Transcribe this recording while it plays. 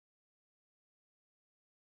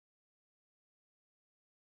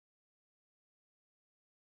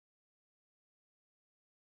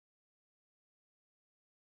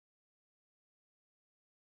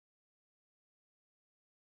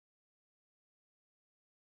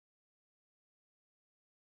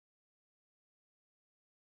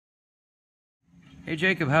Hey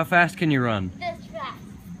Jacob, how fast can you run? This fast.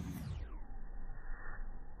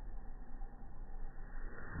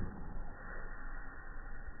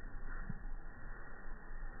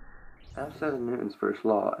 As said in Newton's first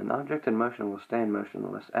law, an object in motion will stay in motion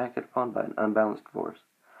unless acted upon by an unbalanced force.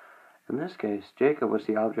 In this case, Jacob was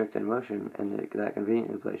the object in motion, and that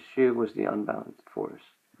conveniently placed shoe was the unbalanced force.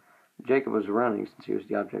 Jacob was running since he was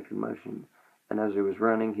the object in motion, and as he was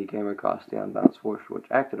running, he came across the unbalanced force which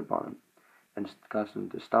acted upon him, and caused him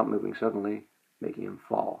to stop moving suddenly, making him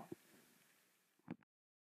fall.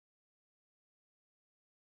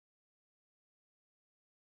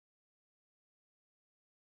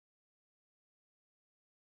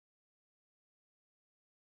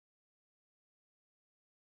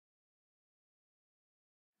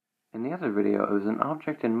 In the other video, it was an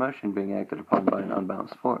object in motion being acted upon by an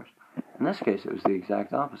unbalanced force. In this case, it was the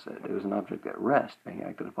exact opposite. It was an object at rest being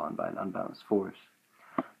acted upon by an unbalanced force.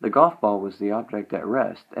 The golf ball was the object at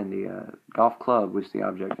rest, and the golf club was the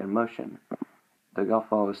object in motion. The golf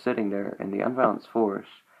ball was sitting there, and the unbalanced force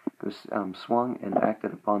was swung and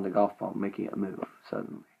acted upon the golf ball, making it move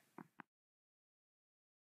suddenly.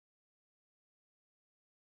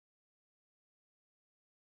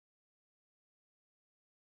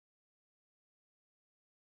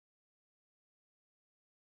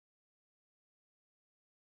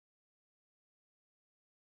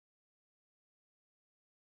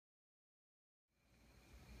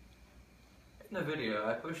 In the video,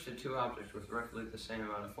 I pushed the two objects with roughly the same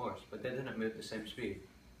amount of force, but they didn't move the same speed.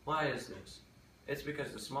 Why is this? It's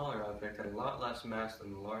because the smaller object had a lot less mass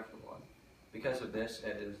than the larger one. Because of this,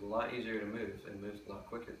 it is a lot easier to move and moves a lot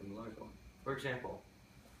quicker than the larger one. For example,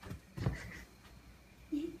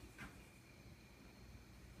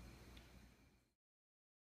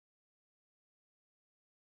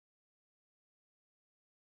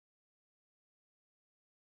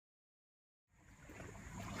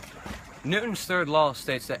 Newton's third law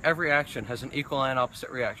states that every action has an equal and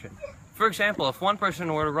opposite reaction. For example, if one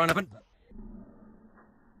person were to run up and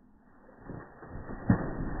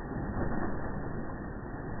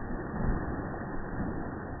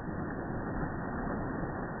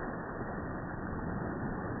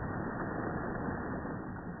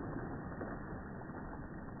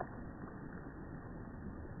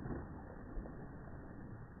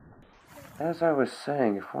As I was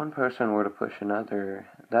saying, if one person were to push another,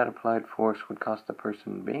 that applied force would cause the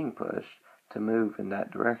person being pushed to move in that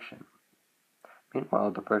direction.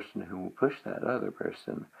 Meanwhile, the person who pushed that other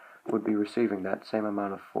person would be receiving that same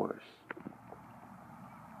amount of force.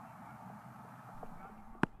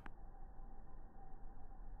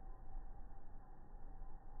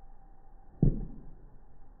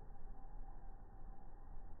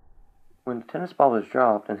 When the tennis ball was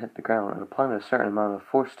dropped and hit the ground and applied a certain amount of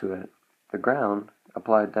force to it, the ground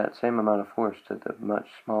applied that same amount of force to the much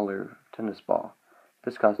smaller tennis ball.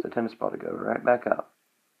 This caused the tennis ball to go right back up.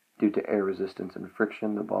 Due to air resistance and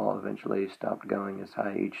friction, the ball eventually stopped going as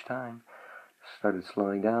high each time, started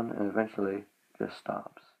slowing down, and eventually just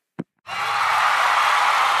stops.